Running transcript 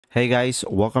Hey guys,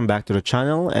 welcome back to the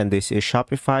channel, and this is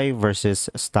Shopify versus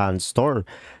Stan Store.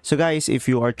 So guys, if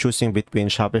you are choosing between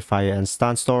Shopify and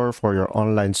Stan Store for your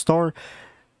online store,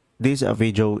 this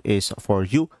video is for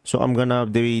you. So I'm gonna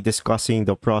be discussing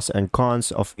the pros and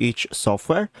cons of each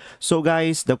software. So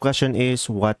guys, the question is,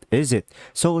 what is it?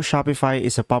 So Shopify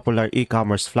is a popular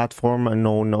e-commerce platform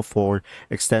known for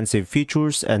extensive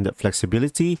features and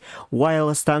flexibility,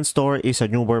 while Stan Store is a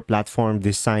newer platform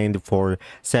designed for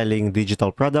selling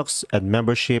digital products and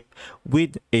membership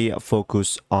with a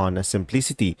focus on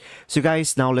simplicity. So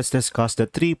guys, now let's discuss the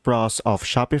three pros of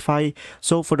Shopify.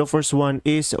 So for the first one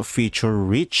is feature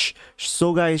rich.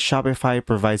 So guys, Shopify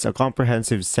provides a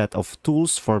comprehensive set of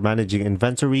tools for managing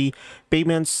inventory,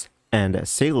 payments, and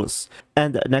sales.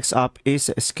 And next up is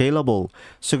scalable.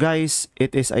 So guys,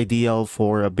 it is ideal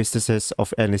for businesses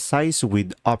of any size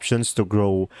with options to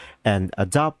grow and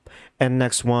adapt. And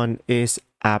next one is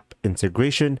app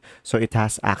integration. So it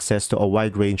has access to a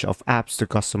wide range of apps to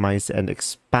customize and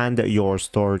expand your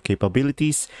store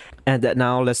capabilities. And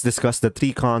now let's discuss the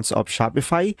three cons of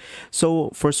Shopify. So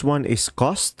first one is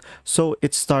cost. So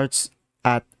it starts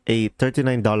at a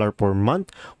 $39 per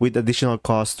month with additional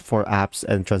cost for apps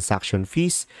and transaction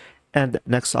fees. And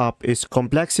next up is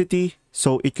complexity.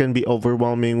 So it can be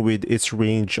overwhelming with its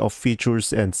range of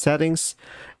features and settings.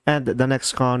 And the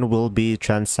next con will be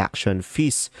transaction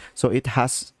fees. So it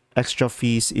has extra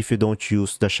fees if you don't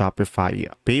use the Shopify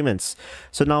payments.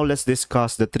 So now let's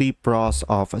discuss the three pros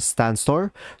of Stan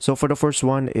Store. So for the first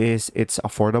one is it's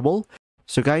affordable.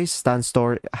 So guys, Stan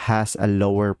Store has a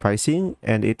lower pricing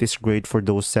and it is great for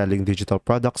those selling digital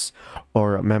products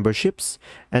or memberships.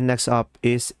 And next up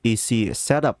is easy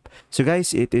setup. So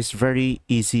guys, it is very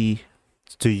easy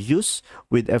to use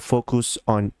with a focus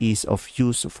on ease of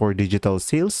use for digital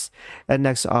sales. And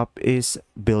next up is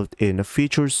built-in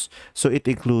features. So it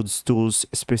includes tools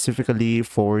specifically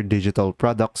for digital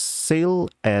products, sale,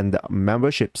 and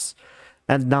memberships.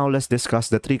 And now let's discuss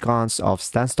the three cons of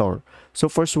Stan Store. So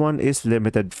first one is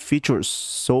limited features.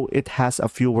 So it has a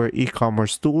fewer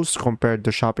e-commerce tools compared to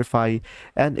Shopify,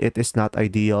 and it is not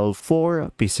ideal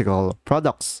for physical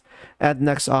products. And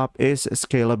next up is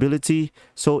scalability.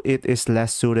 So it is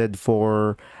less suited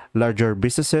for larger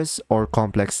businesses or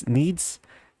complex needs.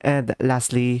 And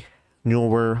lastly,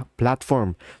 newer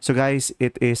platform. So guys,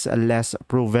 it is less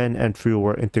proven and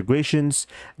fewer integrations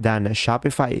than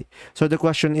Shopify. So the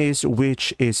question is,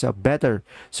 which is better?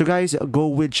 So guys, go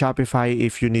with Shopify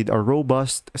if you need a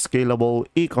robust, scalable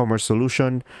e-commerce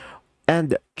solution,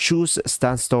 and choose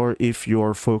Stan Store if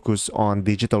you're focused on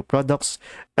digital products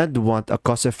and want a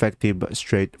cost-effective,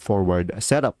 straightforward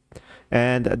setup.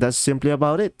 And that's simply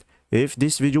about it. If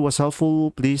this video was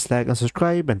helpful, please like and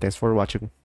subscribe, and thanks for watching.